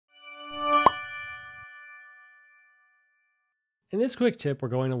In this quick tip, we're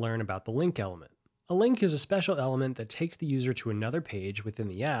going to learn about the link element. A link is a special element that takes the user to another page within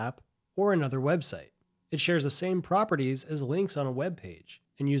the app or another website. It shares the same properties as links on a web page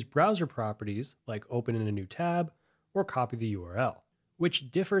and use browser properties like open in a new tab or copy the URL,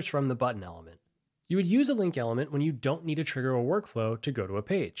 which differs from the button element. You would use a link element when you don't need to trigger a workflow to go to a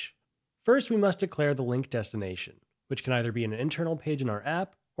page. First, we must declare the link destination, which can either be an internal page in our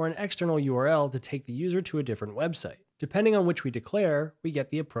app or an external URL to take the user to a different website. Depending on which we declare, we get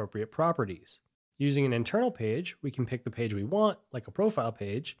the appropriate properties. Using an internal page, we can pick the page we want, like a profile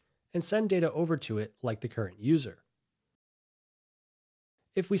page, and send data over to it like the current user.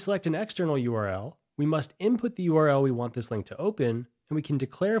 If we select an external URL, we must input the URL we want this link to open, and we can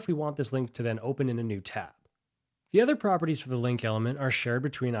declare if we want this link to then open in a new tab. The other properties for the link element are shared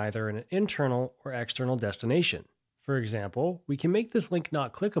between either an internal or external destination. For example, we can make this link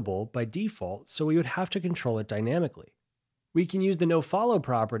not clickable by default, so we would have to control it dynamically. We can use the nofollow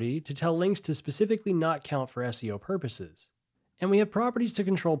property to tell links to specifically not count for SEO purposes. And we have properties to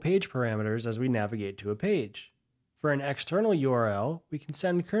control page parameters as we navigate to a page. For an external URL, we can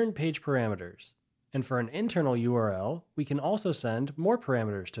send current page parameters. And for an internal URL, we can also send more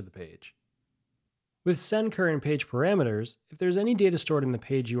parameters to the page. With send current page parameters, if there's any data stored in the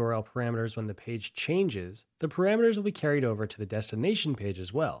page URL parameters when the page changes, the parameters will be carried over to the destination page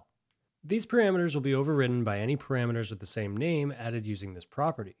as well. These parameters will be overridden by any parameters with the same name added using this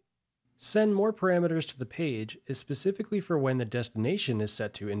property. Send more parameters to the page is specifically for when the destination is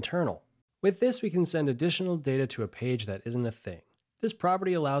set to internal. With this, we can send additional data to a page that isn't a thing. This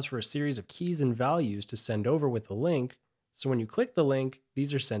property allows for a series of keys and values to send over with the link, so when you click the link,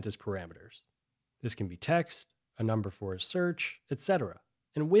 these are sent as parameters. This can be text, a number for a search, etc.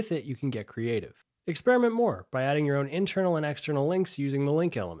 And with it, you can get creative. Experiment more by adding your own internal and external links using the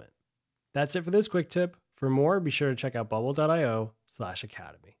link element. That's it for this quick tip. For more, be sure to check out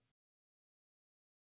bubble.io/academy.